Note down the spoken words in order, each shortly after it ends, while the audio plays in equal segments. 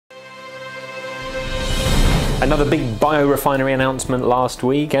Another big biorefinery announcement last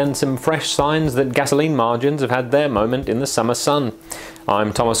week, and some fresh signs that gasoline margins have had their moment in the summer sun.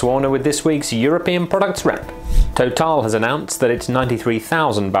 I'm Thomas Warner with this week's European Products Wrap. Total has announced that its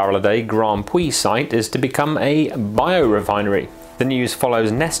 93,000 barrel a day Grand Puy site is to become a biorefinery. The news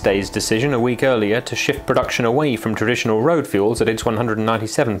follows Neste's decision a week earlier to shift production away from traditional road fuels at its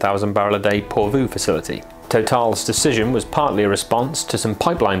 197,000 barrel a day Porvoo facility. Total's decision was partly a response to some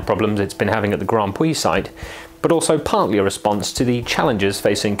pipeline problems it's been having at the Grand Puy site, but also partly a response to the challenges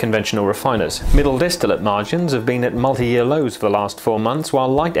facing conventional refiners. Middle distillate margins have been at multi-year lows for the last 4 months, while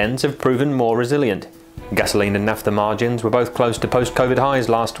light ends have proven more resilient. Gasoline and naphtha margins were both close to post-COVID highs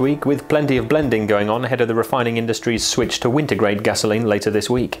last week, with plenty of blending going on ahead of the refining industry's switch to winter-grade gasoline later this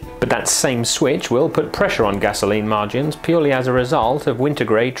week. But that same switch will put pressure on gasoline margins purely as a result of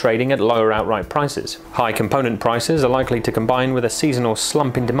winter-grade trading at lower outright prices. High component prices are likely to combine with a seasonal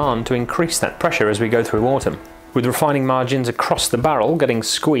slump in demand to increase that pressure as we go through autumn. With refining margins across the barrel getting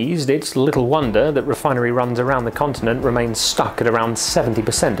squeezed, it's little wonder that refinery runs around the continent remain stuck at around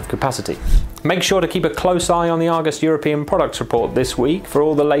 70% of capacity. Make sure to keep a close eye on the Argus European Products Report this week for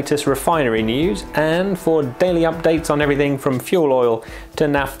all the latest refinery news and for daily updates on everything from fuel oil to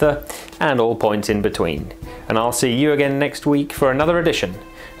naphtha and all points in between. And I'll see you again next week for another edition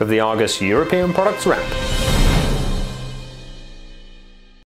of the Argus European Products Wrap.